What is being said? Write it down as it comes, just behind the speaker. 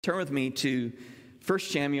Turn with me to 1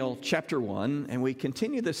 Samuel chapter 1, and we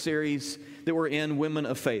continue the series that we're in, Women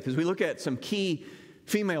of Faith, as we look at some key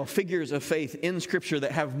female figures of faith in Scripture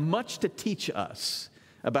that have much to teach us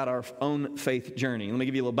about our own faith journey. Let me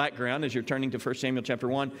give you a little background as you're turning to 1 Samuel chapter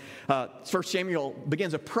 1. 1 Samuel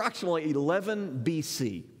begins approximately 11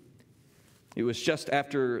 BC. It was just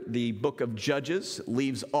after the book of Judges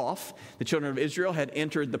leaves off. The children of Israel had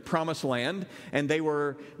entered the promised land, and they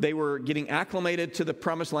were getting acclimated to the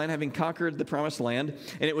promised land, having conquered the promised land.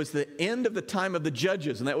 And it was the end of the time of the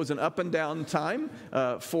Judges, and that was an up and down time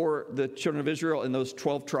for the children of Israel and those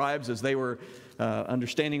 12 tribes as they were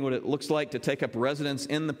understanding what it looks like to take up residence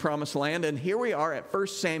in the promised land. And here we are at 1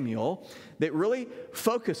 Samuel that really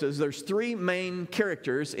focuses. There's three main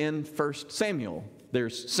characters in 1 Samuel.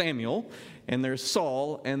 There's Samuel, and there's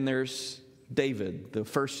Saul, and there's David, the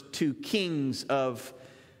first two kings of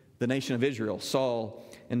the nation of Israel, Saul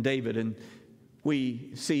and David. And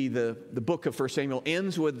we see the book of 1 Samuel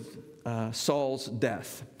ends with Saul's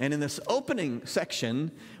death. And in this opening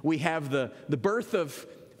section, we have the birth of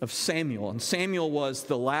Samuel. And Samuel was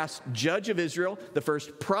the last judge of Israel, the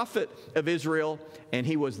first prophet of Israel, and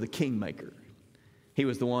he was the kingmaker. He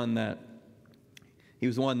was the one that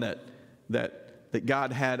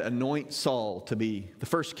God had anoint Saul to be the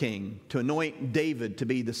first king, to anoint David to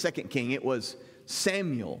be the second king. It was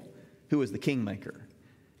Samuel who was the kingmaker.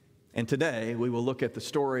 And today we will look at the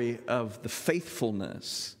story of the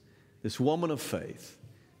faithfulness, this woman of faith,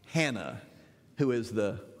 Hannah, who is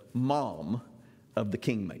the mom of the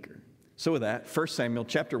kingmaker. So with that, 1 Samuel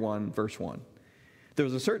chapter 1, verse 1. There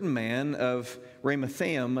was a certain man of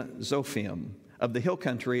Ramathaim Zophim, of the hill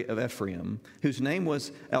country of Ephraim, whose name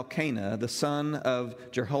was Elkanah, the son of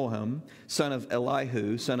Jeroham, son of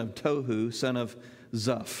Elihu, son of Tohu, son of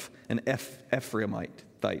Zuph, an Ephraimite.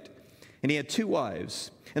 And he had two wives.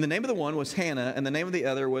 And the name of the one was Hannah, and the name of the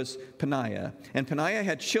other was Peninnah. And Peninnah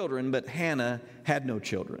had children, but Hannah had no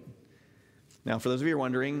children. Now, for those of you who are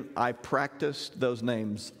wondering, I practiced those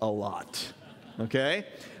names a lot. Okay?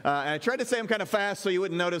 And I tried to say them kind of fast so you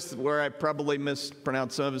wouldn't notice where I probably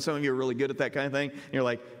mispronounced some of it. Some of you are really good at that kind of thing. And you're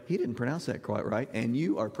like, he didn't pronounce that quite right. And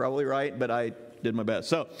you are probably right, but I did my best.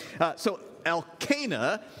 So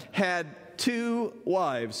Elkanah had two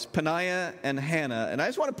wives, Peninnah and Hannah. And I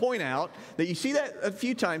just want to point out that you see that a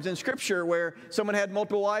few times in Scripture where someone had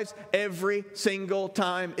multiple wives. Every single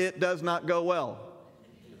time it does not go well.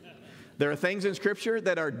 There are things in Scripture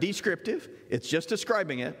that are descriptive. It's just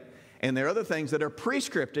describing it. And there are other things that are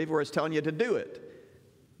prescriptive where it's telling you to do it.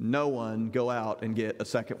 No one go out and get a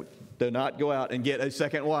second. Do not go out and get a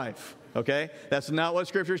second wife. Okay? That's not what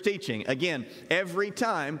Scripture is teaching. Again, every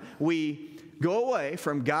time we go away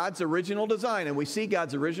from God's original design, and we see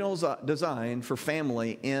God's original design for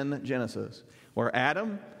family in Genesis, where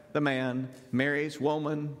Adam, the man, marries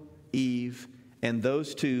woman, Eve, and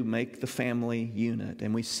those two make the family unit.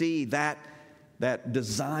 And we see that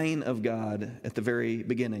design of God at the very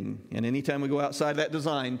beginning. And anytime we go outside that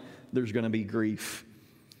design, there's going to be grief.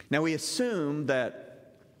 Now, we assume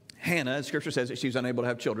that Hannah, as Scripture says, that she was unable to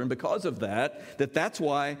have children. Because of that's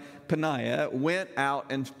why Peninnah went out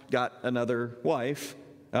and got another wife.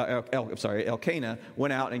 Elkanah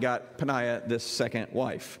went out and got Peninnah this second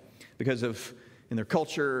wife. Because in their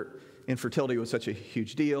culture, infertility was such a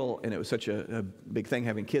huge deal, and it was such a big thing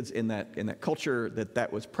having kids in that culture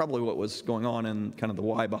that was probably what was going on and kind of the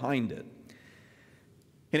why behind it.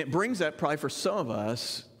 And it brings up probably for some of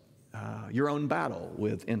us your own battle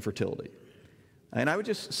with infertility. And I would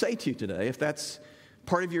just say to you today, if that's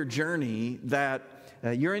part of your journey, that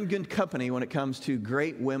you're in good company when it comes to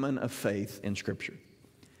great women of faith in Scripture.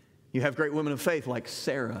 You have great women of faith like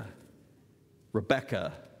Sarah,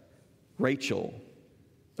 Rebecca, Rachel,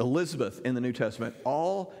 Elizabeth in the New Testament,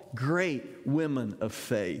 all great women of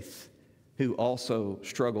faith who also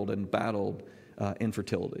struggled and battled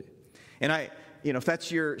infertility. And if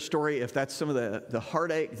that's your story, if that's some of the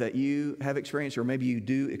heartache that you have experienced, or maybe you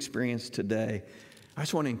do experience today, I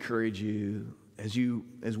just want to encourage you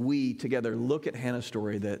as we together look at Hannah's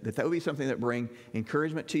story, that would be something that bring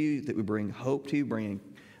encouragement to you, that would bring hope to you, bring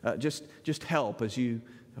just help as you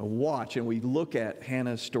watch and we look at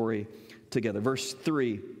Hannah's story together. Verse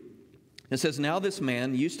 3, it says, "Now this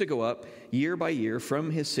man used to go up year by year from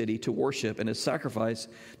his city to worship and his sacrifice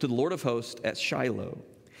to the Lord of hosts at Shiloh.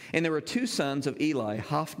 And there were two sons of Eli,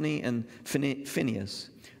 Hophni and Phinehas,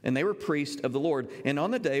 and they were priests of the Lord. And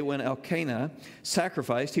on the day when Elkanah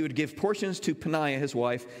sacrificed, he would give portions to Peninnah his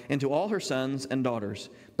wife and to all her sons and daughters.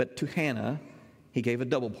 But to Hannah he gave a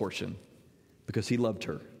double portion because he loved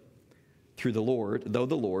her through the Lord, though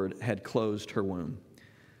the Lord had closed her womb."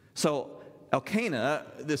 So Elkanah,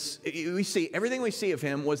 everything we see of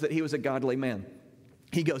him was that he was a godly man.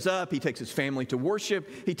 He goes up, he takes his family to worship,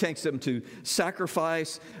 he takes them to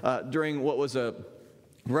sacrifice during what was a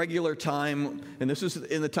regular time, and this was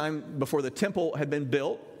in the time before the temple had been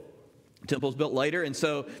built. The temple was built later, and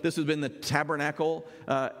so this has been the tabernacle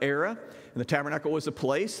era. And the tabernacle was a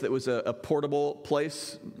place that was a portable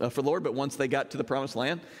place for the Lord, but once they got to the promised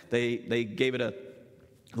land, they gave it a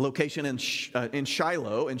location in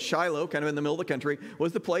Shiloh. And Shiloh, kind of in the middle of the country,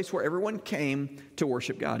 was the place where everyone came to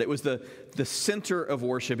worship God. It was the center of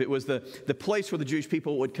worship. It was the place where the Jewish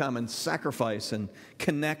people would come and sacrifice and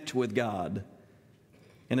connect with God.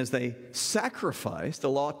 And as they sacrificed, the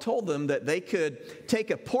law told them that they could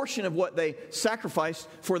take a portion of what they sacrificed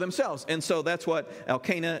for themselves. And so that's what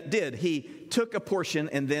Elkanah did. He took a portion,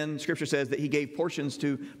 and then Scripture says that he gave portions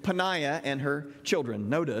to Peninnah and her children.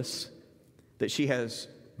 Notice that she has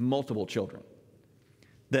multiple children.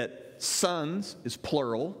 That sons is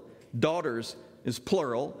plural, daughters is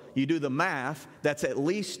plural. You do the math, that's at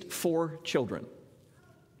least 4 children.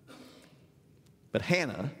 But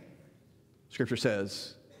Hannah, Scripture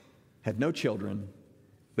says, had no children,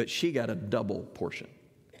 but she got a double portion.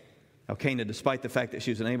 Elkanah, despite the fact that she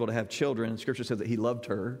was unable to have children, Scripture says that he loved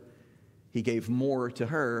her. He gave more to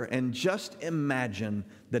her. And just imagine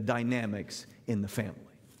the dynamics in the family.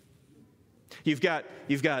 You've got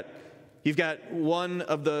one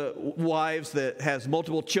of the wives that has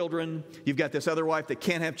multiple children. You've got this other wife that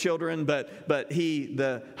can't have children, but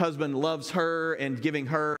the husband loves her and giving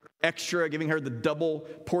her extra, giving her the double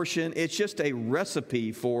portion. It's just a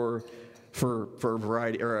recipe for a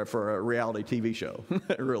variety or for a reality TV show,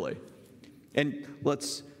 really. And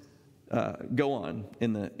let's go on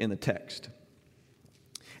in the text.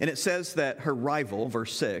 And it says that her rival,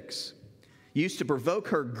 verse 6, used to provoke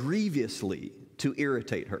her grievously to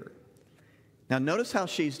irritate her. Now notice how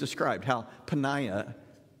she's described, how Peninnah,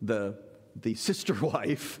 the sister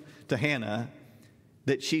wife to Hannah,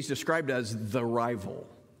 that she's described as the rival.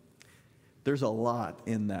 There's a lot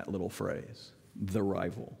in that little phrase, the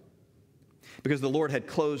rival. Because the Lord had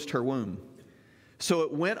closed her womb. So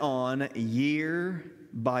it went on year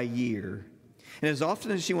by year. And as often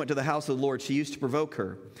as she went to the house of the Lord, she used to provoke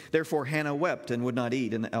her. Therefore Hannah wept and would not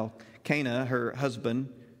eat. And Elkanah, her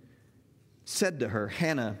husband, said to her,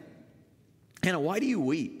 Hannah, why do you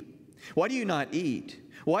weep? Why do you not eat?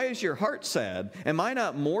 Why is your heart sad? Am I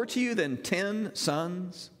not more to you than 10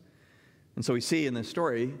 sons? And so we see in this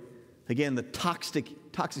story, again, the toxic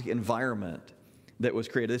environment that was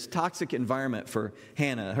created. This toxic environment for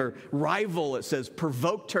Hannah. Her rival, it says,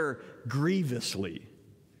 provoked her grievously.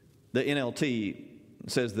 The NLT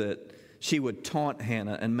says that she would taunt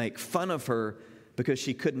Hannah and make fun of her because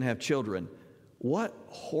she couldn't have children. What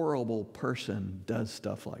horrible person does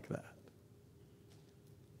stuff like that?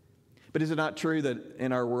 But is it not true that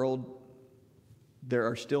in our world there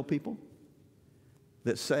are still people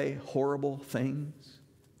that say horrible things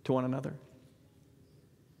to one another?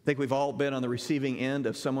 I think we've all been on the receiving end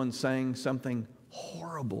of someone saying something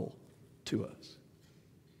horrible to us.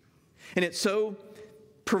 And it so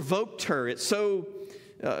provoked her. It so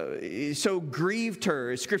grieved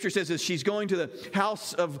her. Scripture says that she's going to the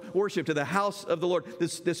house of worship, to the house of the Lord,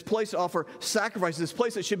 this place to offer sacrifice, this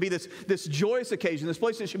place that should be this joyous occasion, this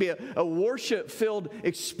place that should be a worship-filled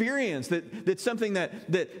experience, that's something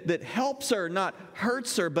that helps her, not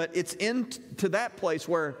hurts her, but it's into that place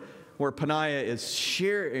where Peninnah is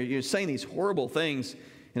saying these horrible things,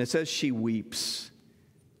 and it says she weeps.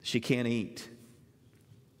 She can't eat.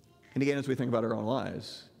 And again, as we think about our own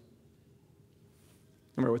lives,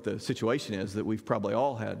 remember what the situation is, that we've probably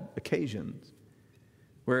all had occasions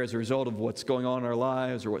where as a result of what's going on in our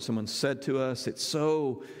lives or what someone said to us, it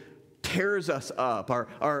so tears us up.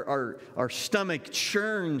 Our stomach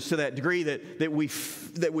churns to that degree that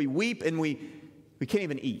we weep and we can't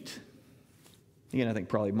even eat. Again, I think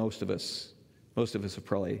probably most of us have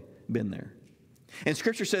probably been there. And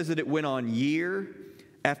Scripture says that it went on year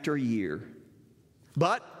after year.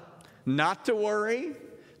 But not to worry,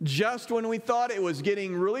 just when we thought it was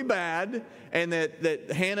getting really bad and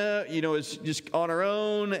that Hannah, is just on her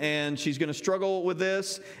own and she's going to struggle with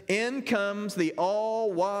this, in comes the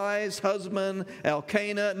all-wise husband,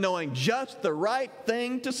 Elkanah, knowing just the right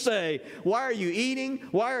thing to say. Why are you eating?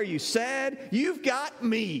 Why are you sad? You've got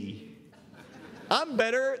me. I'm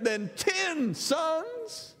better than 10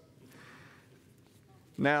 sons.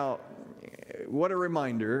 Now, what a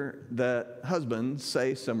reminder that husbands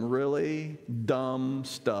say some really dumb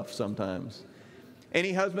stuff sometimes.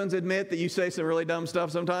 Any husbands admit that you say some really dumb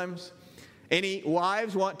stuff sometimes? Any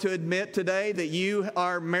wives want to admit today that you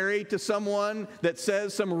are married to someone that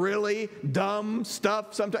says some really dumb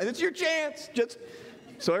stuff sometimes? It's your chance, just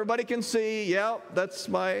so everybody can see, yeah, that's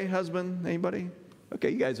my husband. Anybody? Okay,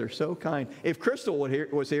 you guys are so kind. If Crystal were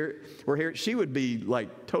here, she would be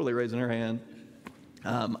like totally raising her hand.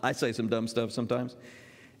 I say some dumb stuff sometimes.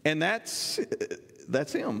 And that's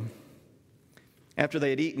him. After they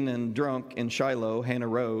had eaten and drunk in Shiloh, Hannah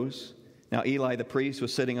rose. Now Eli the priest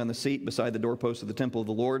was sitting on the seat beside the doorpost of the temple of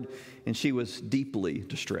the Lord, and she was deeply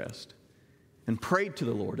distressed and prayed to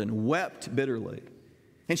the Lord and wept bitterly.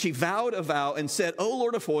 And she vowed a vow and said, O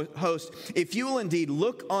Lord of hosts, if you will indeed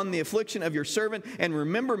look on the affliction of your servant and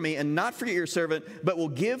remember me and not forget your servant, but will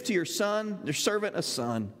give to your servant a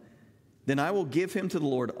son, then I will give him to the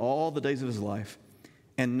Lord all the days of his life,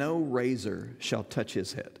 and no razor shall touch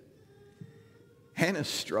his head. Hannah's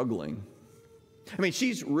struggling. I mean,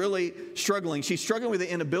 she's really struggling. She's struggling with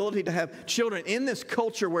the inability to have children in this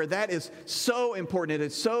culture where that is so important. It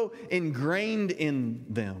is so ingrained in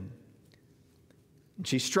them.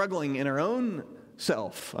 She's struggling in her own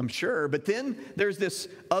self, I'm sure. But then there's this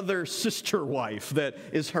other sister wife that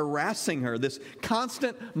is harassing her, this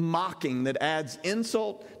constant mocking that adds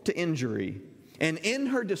insult to injury. And in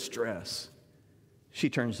her distress, she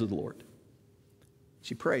turns to the Lord.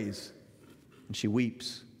 She prays and she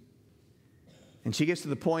weeps. And she gets to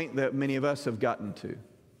the point that many of us have gotten to.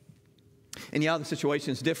 And yeah, the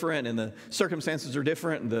situation is different, and the circumstances are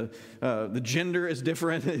different, and the gender is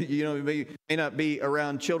different. You know, we may not be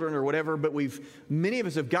around children or whatever, but many of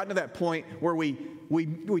us have gotten to that point where we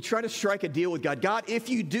try to strike a deal with God. God, if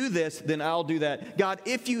you do this, then I'll do that. God,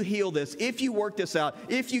 if you heal this, if you work this out,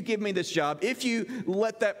 if you give me this job, if you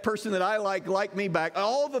let that person that I like me back,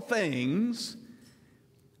 all the things.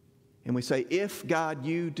 And we say, if God,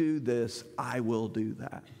 you do this, I will do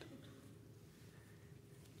that.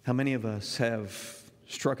 How many of us have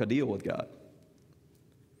struck a deal with God?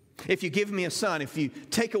 If you give me a son, if you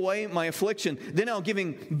take away my affliction, then I'll give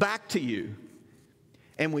him back to you.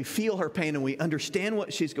 And we feel her pain and we understand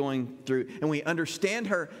what she's going through, and we understand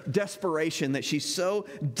her desperation, that she's so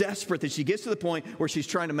desperate that she gets to the point where she's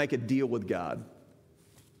trying to make a deal with God.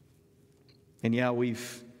 And yeah,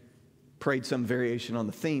 we've prayed some variation on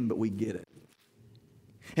the theme, but we get it.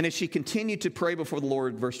 And as she continued to pray before the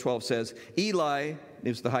Lord, verse 12 says, Eli,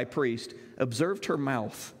 is the high priest, observed her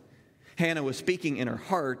mouth. Hannah was speaking in her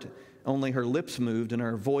heart, only her lips moved and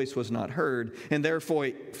her voice was not heard. And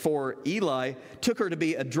therefore Eli took her to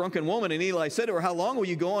be a drunken woman. And Eli said to her, how long will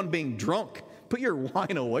you go on being drunk? Put your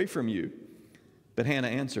wine away from you. But Hannah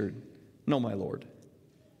answered, no, my Lord.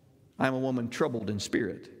 I am a woman troubled in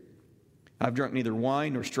spirit. I've drunk neither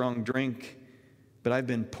wine nor strong drink, but I've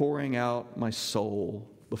been pouring out my soul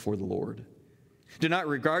before the Lord. Do not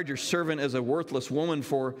regard your servant as a worthless woman,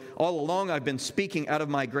 for all along I've been speaking out of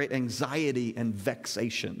my great anxiety and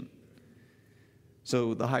vexation.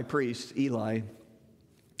 So the high priest, Eli,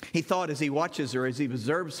 he thought as he watches her, as he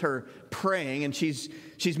observes her praying, and she's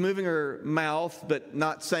moving her mouth but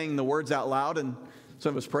not saying the words out loud, and some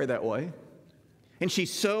of us pray that way. And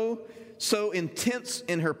she's so intense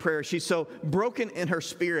in her prayer. She's so broken in her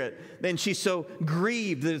spirit. And she's so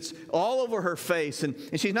grieved that it's all over her face. And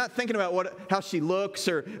she's not thinking about how she looks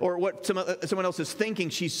or what someone else is thinking.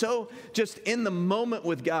 She's so just in the moment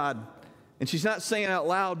with God. And she's not saying it out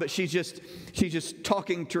loud, but she's just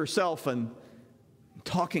talking to herself and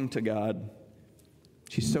talking to God.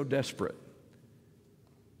 She's so desperate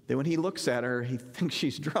that when he looks at her, he thinks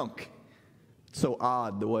she's drunk. It's so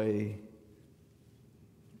odd the way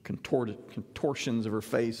contortions of her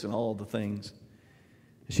face and all the things.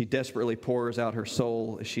 She desperately pours out her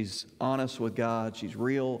soul. She's honest with God. She's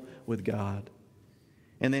real with God.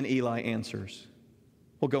 And then Eli answers,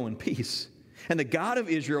 well, go in peace. And the God of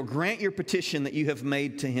Israel grant your petition that you have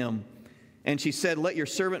made to him. And she said, let your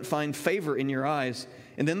servant find favor in your eyes.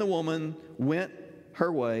 And then the woman went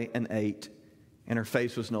her way and ate, and her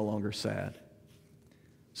face was no longer sad.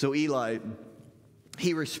 So Eli,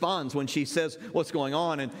 he responds when she says what's going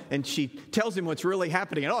on, and she tells him what's really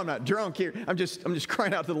happening. And, I'm not drunk here. I'm just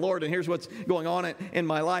crying out to the Lord, and here's what's going on in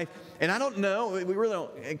my life. And I don't know, we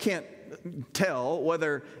really can't tell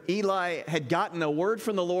whether Eli had gotten a word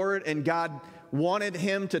from the Lord and God wanted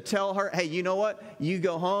him to tell her, hey, you know what? You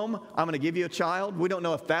go home. I'm going to give you a child. We don't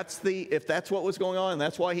know if that's what was going on, and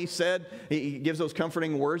that's why he said, he gives those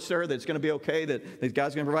comforting words to her that it's going to be okay, that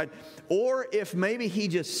God's going to provide. Or if maybe he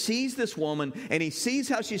just sees this woman and he sees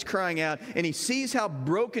how she's crying out and he sees how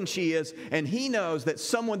broken she is, and he knows that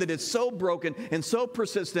someone that is so broken and so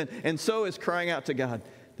persistent and so is crying out to God,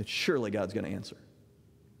 that surely God's going to answer.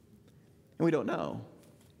 And we don't know.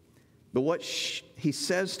 But what he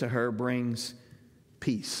says to her brings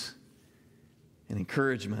peace and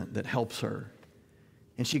encouragement that helps her.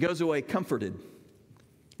 And she goes away comforted.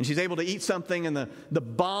 And she's able to eat something, and the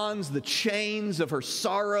bonds, the chains of her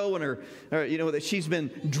sorrow and her that she's been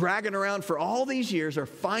dragging around for all these years are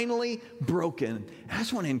finally broken. I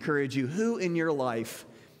just want to encourage you, who in your life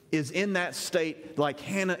is in that state like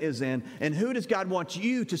Hannah is in? And who does God want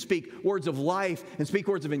you to speak words of life and speak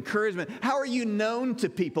words of encouragement? How are you known to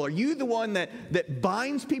people? Are you the one that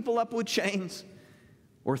binds people up with chains?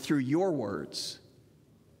 Or through your words?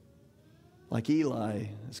 Like Eli,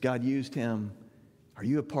 as God used him, are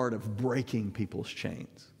you a part of breaking people's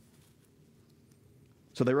chains?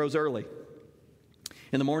 So they rose early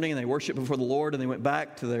in the morning, and they worshiped before the Lord, and they went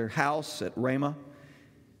back to their house at Ramah.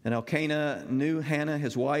 And Elkanah knew Hannah,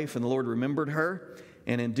 his wife, and the Lord remembered her.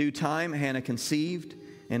 And in due time, Hannah conceived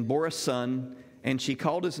and bore a son, and she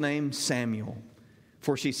called his name Samuel.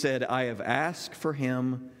 For she said, I have asked for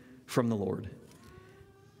him from the Lord.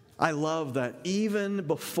 I love that even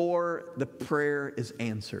before the prayer is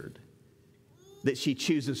answered, that she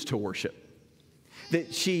chooses to worship.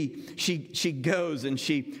 That she goes and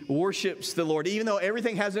she worships the Lord, even though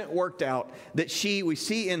everything hasn't worked out. That we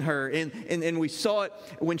see in her, and we saw it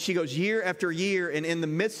when she goes year after year, and in the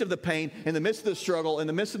midst of the pain, in the midst of the struggle, in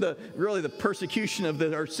the midst of the persecution of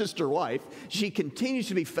her sister wife, she continues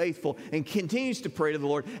to be faithful and continues to pray to the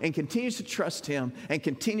Lord and continues to trust Him and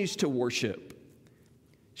continues to worship.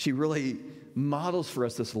 She really models for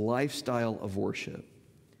us this lifestyle of worship.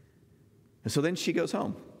 And so then she goes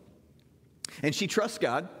home. And she trusts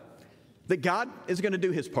God, that God is going to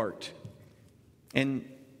do His part. And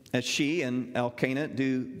as she and Elkanah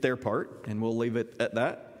do their part, and we'll leave it at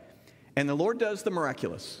that. And the Lord does the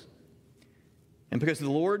miraculous. And because of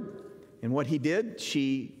the Lord and what He did,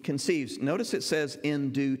 she conceives. Notice it says in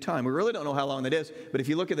due time. We really don't know how long that is, but if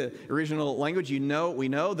you look at the original language, we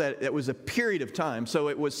know that it was a period of time. So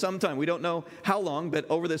it was some time. We don't know how long, but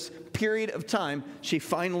over this period of time, she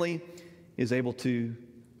finally is able to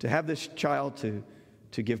have this child,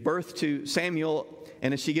 to give birth to Samuel.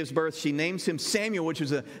 And as she gives birth, she names him Samuel, which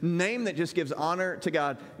is a name that just gives honor to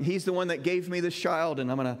God. He's the one that gave me this child, and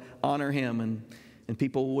I'm going to honor him. And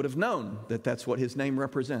people would have known that that's what his name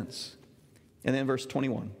represents. And then verse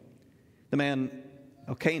 21. The man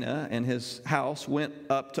Elkanah and his house went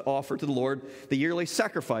up to offer to the Lord the yearly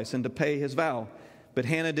sacrifice and to pay his vow. But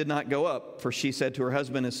Hannah did not go up, for she said to her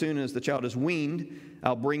husband, as soon as the child is weaned,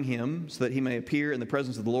 I'll bring him, so that he may appear in the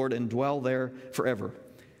presence of the Lord and dwell there forever.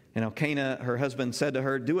 And Elkanah, her husband, said to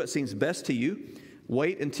her, do what seems best to you.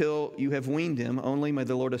 Wait until you have weaned him. Only may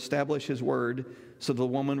the Lord establish His word. So the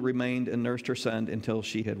woman remained and nursed her son until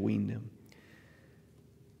she had weaned him.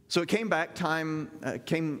 So it came back,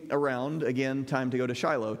 came around again, time to go to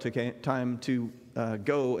Shiloh, time to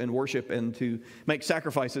go and worship and to make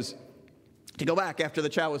sacrifices. To go back after the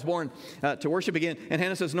child was born to worship again. And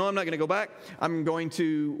Hannah says, no, I'm not going to go back. I'm going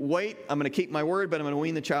to wait. I'm going to keep my word, but I'm going to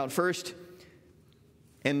wean the child first.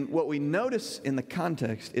 And what we notice in the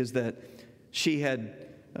context is that she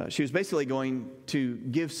was basically going to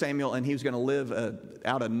give Samuel, and he was going to live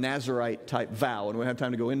out a Nazirite type vow. And we don't have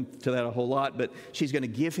time to go into that a whole lot, but she's going to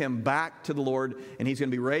give him back to the Lord, and he's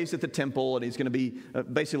going to be raised at the temple, and he's going to be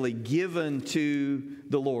basically given to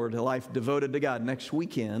the Lord, a life devoted to God. Next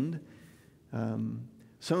weekend,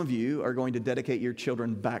 some of you are going to dedicate your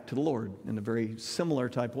children back to the Lord in a very similar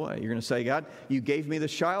type way. You're going to say, God, you gave me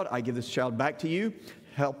this child. I give this child back to you.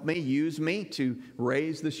 Help me, use me to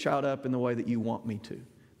raise this child up in the way that you want me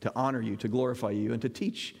to honor you, to glorify you, and to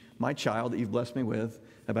teach my child that you've blessed me with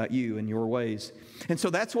about you and your ways. And so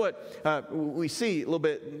that's what we see a little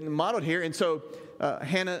bit modeled here. And so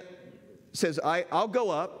Hannah says, I'll go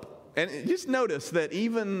up. And just notice that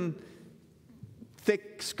even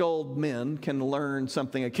thick-skulled men can learn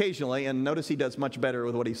something occasionally, and notice he does much better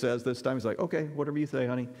with what he says this time. He's like, okay, whatever you say,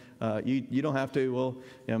 honey. You don't have to.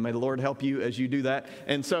 Well, may the Lord help you as you do that.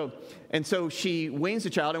 And so she weans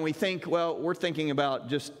the child, and we think, well, we're thinking about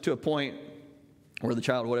just to a point where the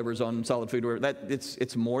child, whatever, is on solid food, whatever.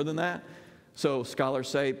 It's more than that. So scholars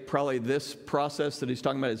say probably this process that he's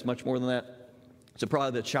talking about is much more than that. So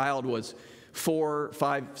probably the child was 4,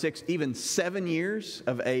 5, 6, even 7 years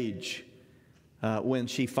of age when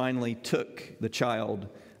she finally took the child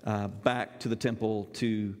back to the temple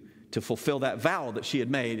to fulfill that vow that she had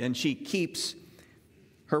made. And she keeps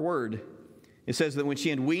her word. It says that when she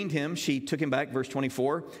had weaned him, she took him back, verse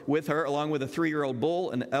 24, with her, along with a 3-year-old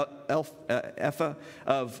bull, an ephah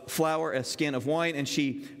of flour, a skin of wine, and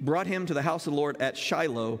she brought him to the house of the Lord at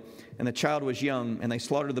Shiloh, and the child was young, and they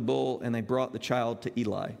slaughtered the bull, and they brought the child to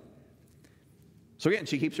Eli. So again,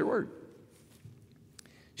 she keeps her word.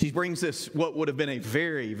 She brings this, what would have been a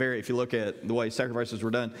very, very, if you look at the way sacrifices were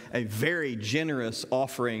done, a very generous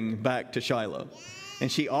offering back to Shiloh.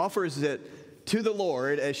 And she offers it to the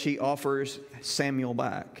Lord as she offers Samuel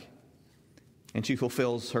back. And she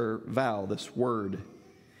fulfills her vow, this word.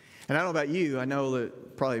 And I don't know about you, I know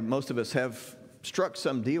that probably most of us have struck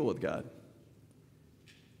some deal with God.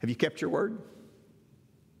 Have you kept your word?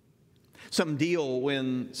 Some deal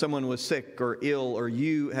when someone was sick or ill, or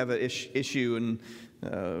you have an issue and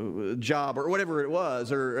job or whatever it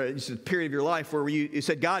was, or it's a period of your life where you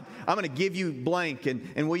said, God, I'm going to give you blank,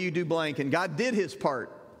 and will you do blank? And God did his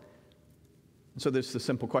part. So there's the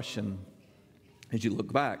simple question, as you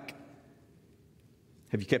look back,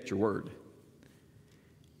 have you kept your word?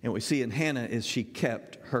 And what we see in Hannah is she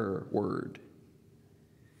kept her word.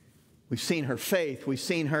 We've seen her faith. We've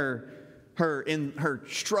seen her in her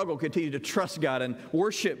struggle continue to trust God and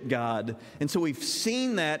worship God. And so we've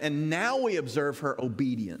seen that, and now we observe her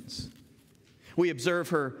obedience. We observe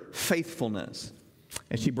her faithfulness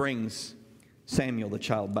as she brings Samuel, the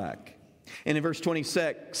child, back. And in verse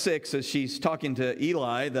 26, as she's talking to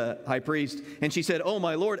Eli, the high priest, and she said, "Oh,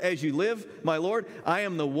 my Lord, as you live, my Lord, I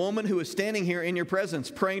am the woman who is standing here in your presence,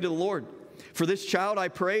 praying to the Lord. For this child I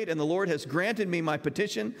prayed, and the Lord has granted me my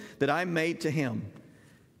petition that I made to him.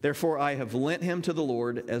 Therefore I have lent him to the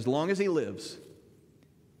Lord. As long as he lives,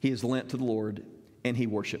 he is lent to the Lord," and he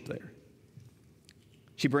worshiped there.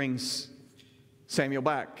 She brings Samuel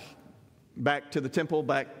back to the temple,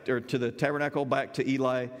 to the tabernacle, back to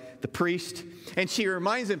Eli, the priest. And she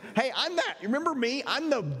reminds him, hey, remember me? I'm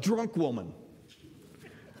the drunk woman.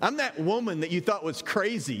 I'm that woman that you thought was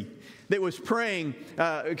crazy, that was praying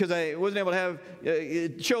because I wasn't able to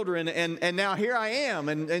have children, and now here I am.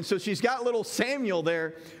 And so she's got little Samuel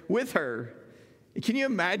there with her. Can you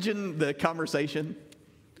imagine the conversation?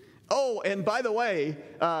 Oh, and by the way,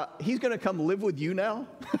 he's going to come live with you now.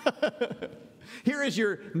 Here is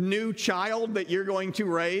your new child that you're going to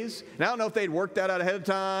raise. And I don't know if they'd worked that out ahead of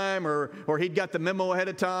time, or he'd got the memo ahead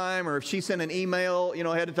of time, or if she sent an email,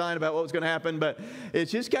 ahead of time about what was going to happen. But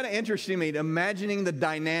it's just kind of interesting to me, imagining the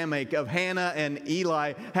dynamic of Hannah and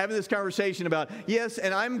Eli having this conversation about, yes,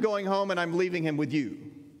 and I'm going home and I'm leaving him with you.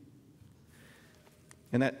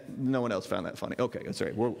 And that no one else found that funny. Okay, that's all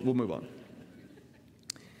right. We'll move on.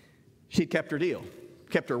 She kept her deal,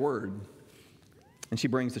 kept her word, and she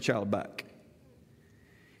brings the child back.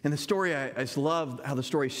 And the story, I just love how the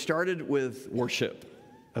story started with worship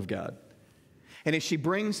of God. And as she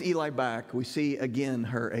brings Eli back, we see again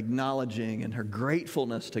her acknowledging and her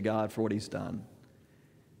gratefulness to God for what he's done.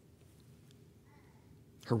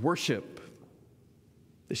 Her worship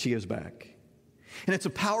that she gives back. And it's a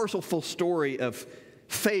powerful full story of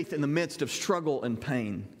faith in the midst of struggle and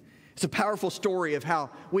pain. It's a powerful story of how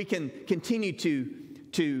we can continue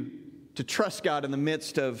to trust God in the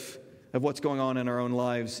midst of what's going on in our own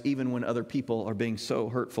lives, even when other people are being so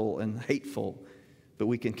hurtful and hateful, but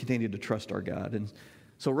we can continue to trust our God. And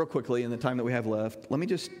so real quickly, in the time that we have left, let me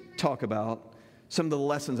just talk about some of the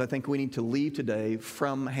lessons I think we need to leave today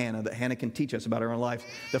from Hannah, that Hannah can teach us about our own life.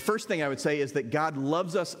 The first thing I would say is that God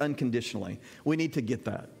loves us unconditionally. We need to get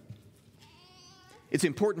that. It's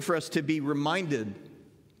important for us to be reminded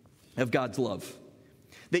of God's love,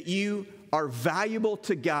 that you are valuable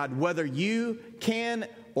to God, whether you can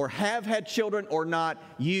or have had children or not.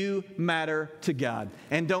 You matter to God.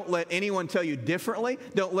 And don't let anyone tell you differently.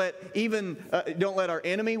 Don't let our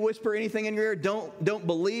enemy whisper anything in your ear. Don't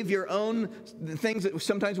believe your own things that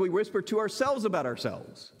sometimes we whisper to ourselves about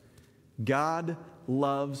ourselves. God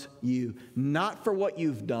loves you, not for what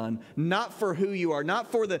you've done, not for who you are,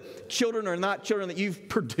 not for the children or not children that you've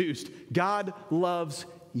produced. God loves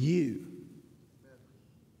you.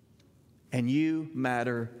 And you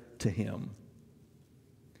matter to him.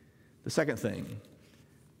 The second thing,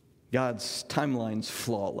 God's timeline's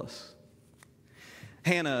flawless.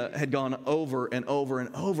 Hannah had gone over and over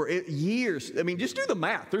and over years. I mean, just do the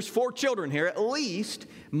math. There's 4 children here, at least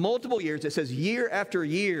multiple years. It says year after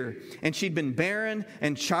year. And she'd been barren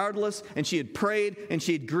and childless, and she had prayed and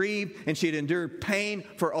she had grieved and she had endured pain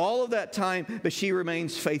for all of that time, but she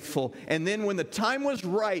remains faithful. And then when the time was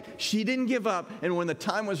right, she didn't give up. And when the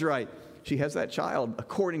time was right, she has that child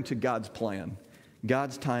according to God's plan.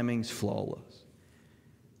 God's timing's flawless.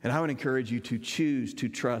 And I would encourage you to choose to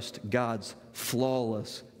trust God's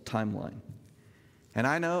flawless timeline. And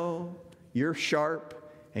I know you're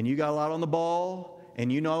sharp and you got a lot on the ball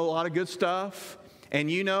and you know a lot of good stuff.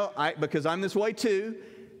 And you know, because I'm this way too,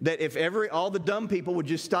 that if all the dumb people would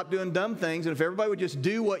just stop doing dumb things, and if everybody would just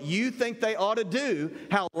do what you think they ought to do,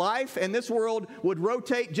 how life and this world would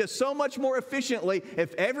rotate just so much more efficiently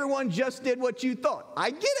if everyone just did what you thought. I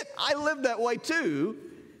get it. I live that way too.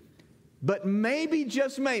 But maybe,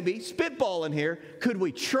 just maybe, spitball in here, could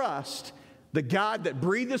we trust the God that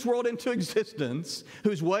breathed this world into existence,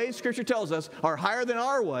 whose ways, Scripture tells us, are higher than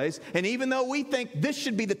our ways, and even though we think this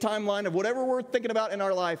should be the timeline of whatever we're thinking about in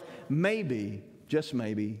our life, maybe, just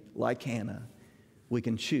maybe, like Hannah, we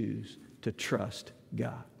can choose to trust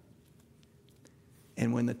God.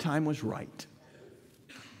 And when the time was right,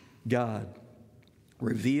 God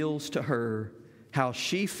reveals to her how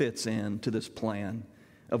she fits into this plan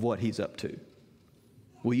of what He's up to.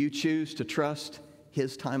 Will you choose to trust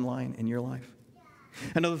His timeline in your life?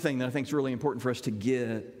 Another thing that I think is really important for us to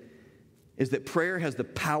get is that prayer has the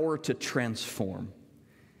power to transform.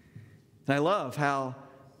 And I love how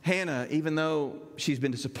Hannah, even though she's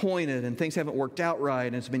been disappointed and things haven't worked out right,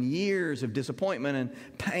 and it's been years of disappointment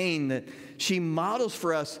and pain, that she models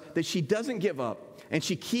for us that she doesn't give up. And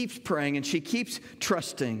she keeps praying and she keeps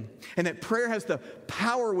trusting. And that prayer has the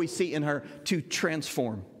power we see in her to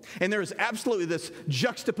transform. And there is absolutely this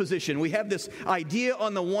juxtaposition. We have this idea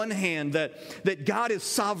on the one hand that God is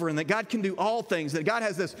sovereign, that God can do all things, that God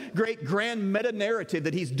has this great grand meta-narrative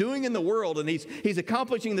that He's doing in the world, and He's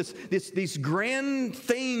accomplishing these grand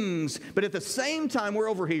things. But at the same time, we're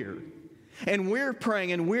over here. And we're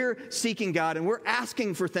praying and we're seeking God and we're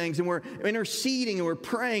asking for things and we're interceding and we're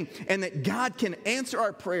praying, and that God can answer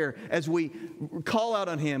our prayer as we call out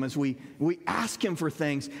on Him, as we ask Him for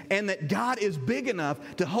things, and that God is big enough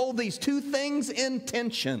to hold these two things in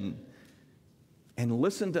tension and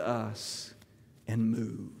listen to us and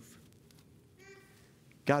move.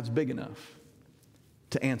 God's big enough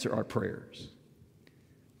to answer our prayers.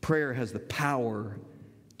 Prayer has the power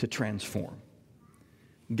to transform.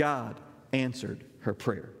 God answered her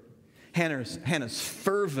prayer. Hannah's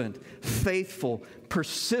fervent, faithful,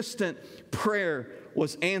 persistent prayer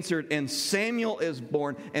was answered, and Samuel is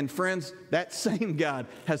born. And friends, that same God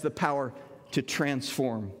has the power to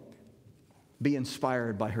transform. Be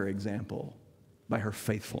inspired by her example, by her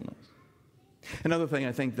faithfulness. Another thing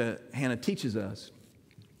I think that Hannah teaches us,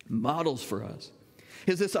 models for us,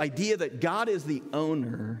 is this idea that God is the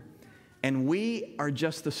owner and we are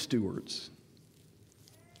just the stewards.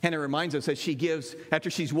 Hannah reminds us that she gives, after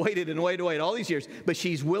she's waited and waited all these years, but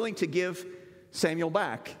she's willing to give Samuel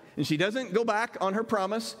back. And she doesn't go back on her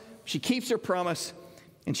promise. She keeps her promise,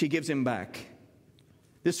 and she gives him back.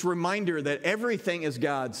 This reminder that everything is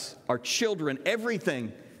God's, our children,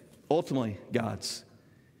 everything, ultimately God's.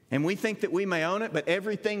 And we think that we may own it, but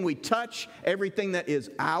everything we touch, everything that is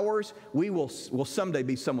ours, we will someday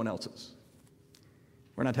be someone else's.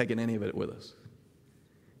 We're not taking any of it with us.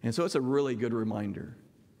 And so it's a really good reminder.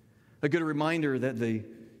 A good reminder that the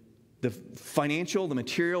financial, the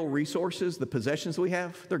material resources, the possessions we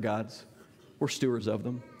have, they're God's. We're stewards of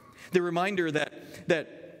them. The reminder that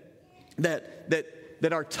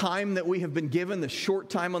our time that we have been given, the short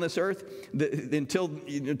time on this earth, until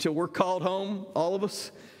we're called home, all of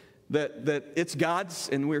us, that it's God's,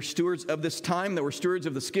 and we're stewards of this time, that we're stewards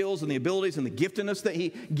of the skills and the abilities and the giftedness that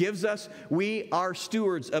He gives us. We are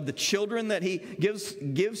stewards of the children that He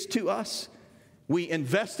gives to us. We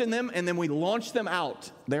invest in them, and then we launch them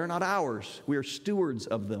out. They're not ours. We are stewards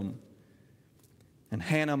of them. And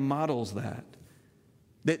Hannah models that.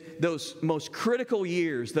 That those most critical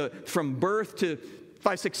years, from birth to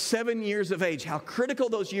 5, 6, 7 years of age, how critical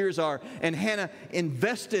those years are. And Hannah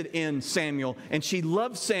invested in Samuel, and she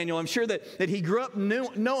loved Samuel. I'm sure that he grew up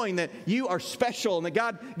knowing that you are special, and that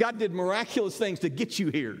God did miraculous things to get you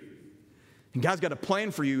here. And God's got a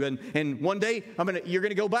plan for you, and one day you're going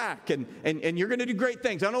to go back, and you're going to do great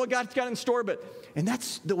things. I don't know what God's got in store, and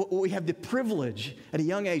that's we have the privilege at a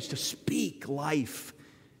young age to speak life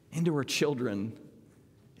into our children.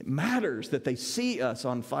 It matters that they see us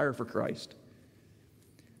on fire for Christ.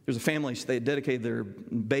 There's a family, they dedicated their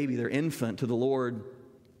baby, their infant, to the Lord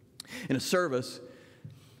in a service.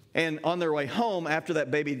 And on their way home after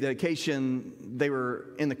that baby dedication, they were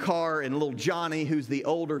in the car, and little Johnny, who's the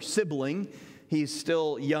older sibling, he's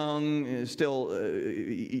still young,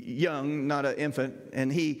 not an infant,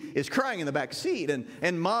 and he is crying in the back seat.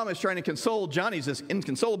 And mom is trying to console. Johnny's just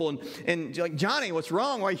inconsolable. And like, Johnny, what's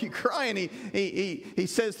wrong? Why are you crying? He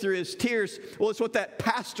says through his tears, well, it's what that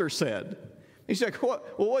pastor said. He's like, well,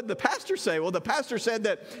 what did the pastor say? Well, the pastor said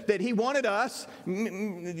that he wanted us,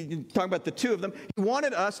 talking about the two of them, he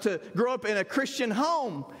wanted us to grow up in a Christian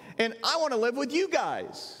home, and I want to live with you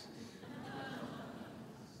guys.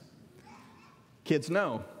 Kids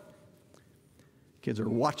know. Kids are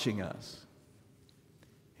watching us.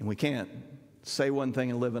 And we can't say one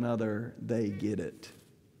thing and live another. They get it.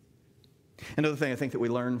 Another thing I think that we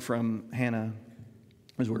learn from Hannah,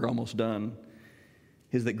 as we're almost done,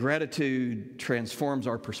 is that gratitude transforms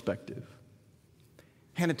our perspective.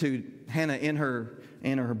 Hannah in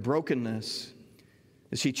her brokenness,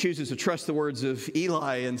 as she chooses to trust the words of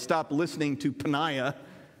Eli and stop listening to Peninnah,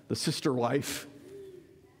 the sister wife,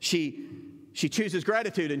 she chooses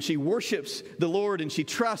gratitude and she worships the Lord and she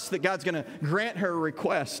trusts that God's going to grant her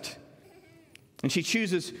request. And she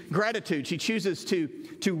chooses gratitude. She chooses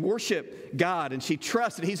to worship God, and she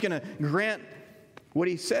trusts that He's going to grant what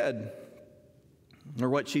He said or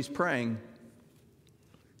what she's praying.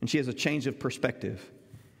 And she has a change of perspective.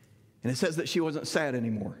 And it says that she wasn't sad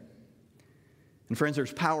anymore. And friends,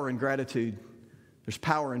 there's power in gratitude. There's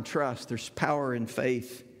power in trust. There's power in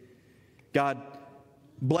faith. God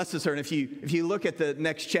blesses her. And if you look at the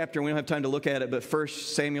next chapter, we don't have time to look at it, but 1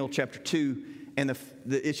 Samuel chapter 2, and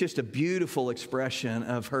it's just a beautiful expression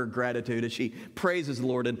of her gratitude as she praises the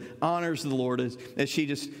Lord and honors the Lord as she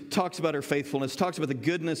just talks about her faithfulness, talks about the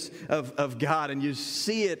goodness of God. And you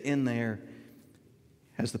see it in there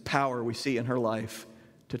as the power we see in her life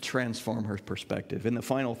to transform her perspective. And the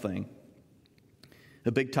final thing,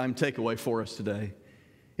 a big time takeaway for us today,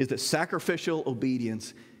 is that sacrificial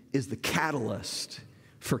obedience is the catalyst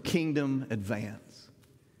for kingdom advance.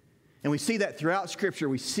 And we see that throughout Scripture.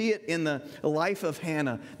 We see it in the life of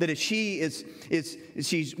Hannah, that as she's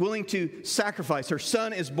willing to sacrifice. Her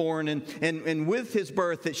son is born, and with his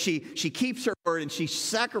birth, that she keeps her word and she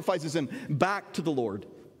sacrifices him back to the Lord,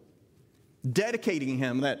 dedicating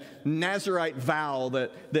him, that Nazirite vow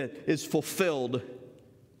that is fulfilled,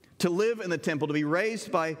 to live in the temple, to be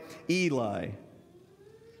raised by Eli.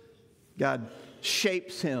 God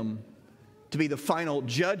shapes him to be the final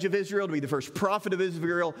judge of Israel, to be the first prophet of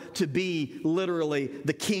Israel, to be literally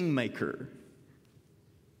the kingmaker.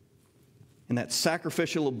 And that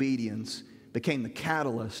sacrificial obedience became the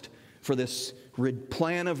catalyst for this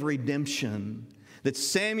plan of redemption. That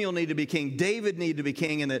Samuel needed to be king, David needed to be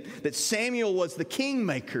king, and that Samuel was the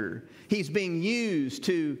kingmaker. He's being used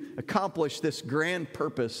to accomplish this grand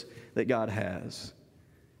purpose that God has.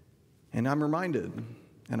 And I'm reminded,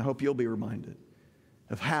 and I hope you'll be reminded,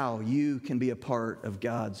 of how you can be a part of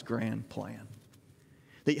God's grand plan.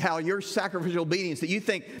 That how your sacrificial obedience that you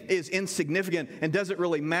think is insignificant and doesn't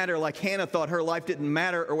really matter, like Hannah thought her life didn't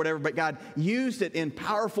matter or whatever, but God used it in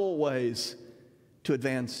powerful ways to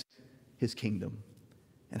advance His kingdom.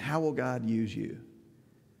 And how will God use you?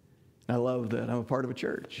 And I love that I'm a part of a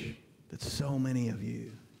church that so many of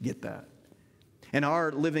you get that. And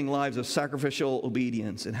are living lives of sacrificial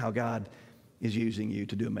obedience, and how God is using you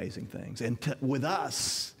to do amazing things. And with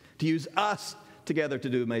us, to use us together to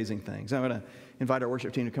do amazing things. I'm going to invite our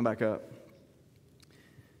worship team to come back up.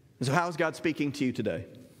 And so how is God speaking to you today?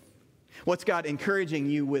 What's God encouraging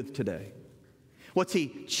you with today? What's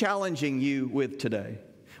He challenging you with today?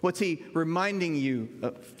 What's He reminding you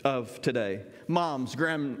of today? Moms,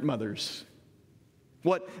 grandmothers.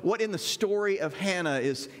 What in the story of Hannah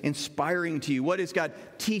is inspiring to you? What is God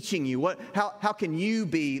teaching you? How can you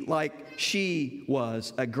be like she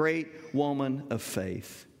was, a great woman of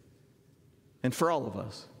faith? And for all of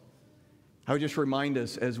us, I would just remind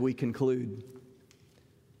us as we conclude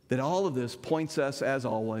that all of this points us, as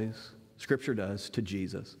always, Scripture does, to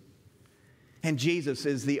Jesus. And Jesus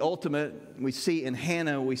is the ultimate. We see in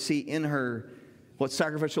Hannah, we see in her what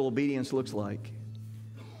sacrificial obedience looks like.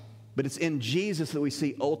 But it's in Jesus that we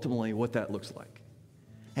see ultimately what that looks like.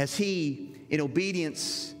 As He, in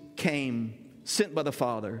obedience, came, sent by the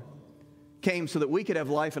Father, came so that we could have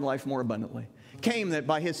life and life more abundantly. Came that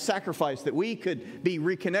by His sacrifice that we could be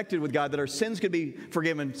reconnected with God, that our sins could be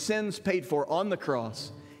forgiven, sins paid for on the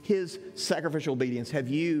cross. His sacrificial obedience. Have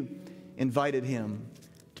you invited Him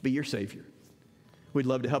to be your Savior? We'd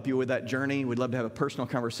love to help you with that journey. We'd love to have a personal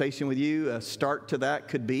conversation with you. A start to that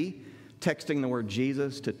could be texting the word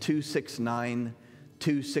Jesus to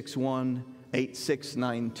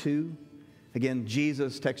 269-261-8692. Again,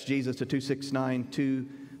 Jesus, text Jesus to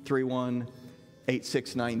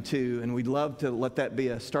 269-231-8692. And we'd love to let that be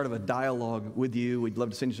a start of a dialogue with you. We'd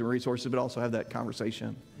love to send you some resources, but also have that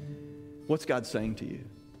conversation. What's God saying to you?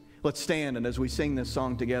 Let's stand, and as we sing this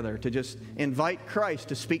song together, to just invite Christ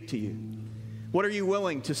to speak to you. What are you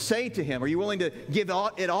willing to say to Him? Are you willing to give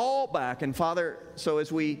it all back? And Father, so as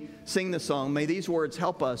we sing this song, may these words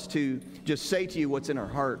help us to just say to you what's in our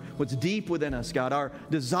heart, what's deep within us, God, our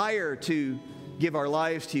desire to give our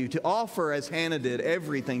lives to you, to offer, as Hannah did,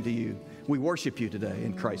 everything to you. We worship you today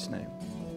in Christ's name.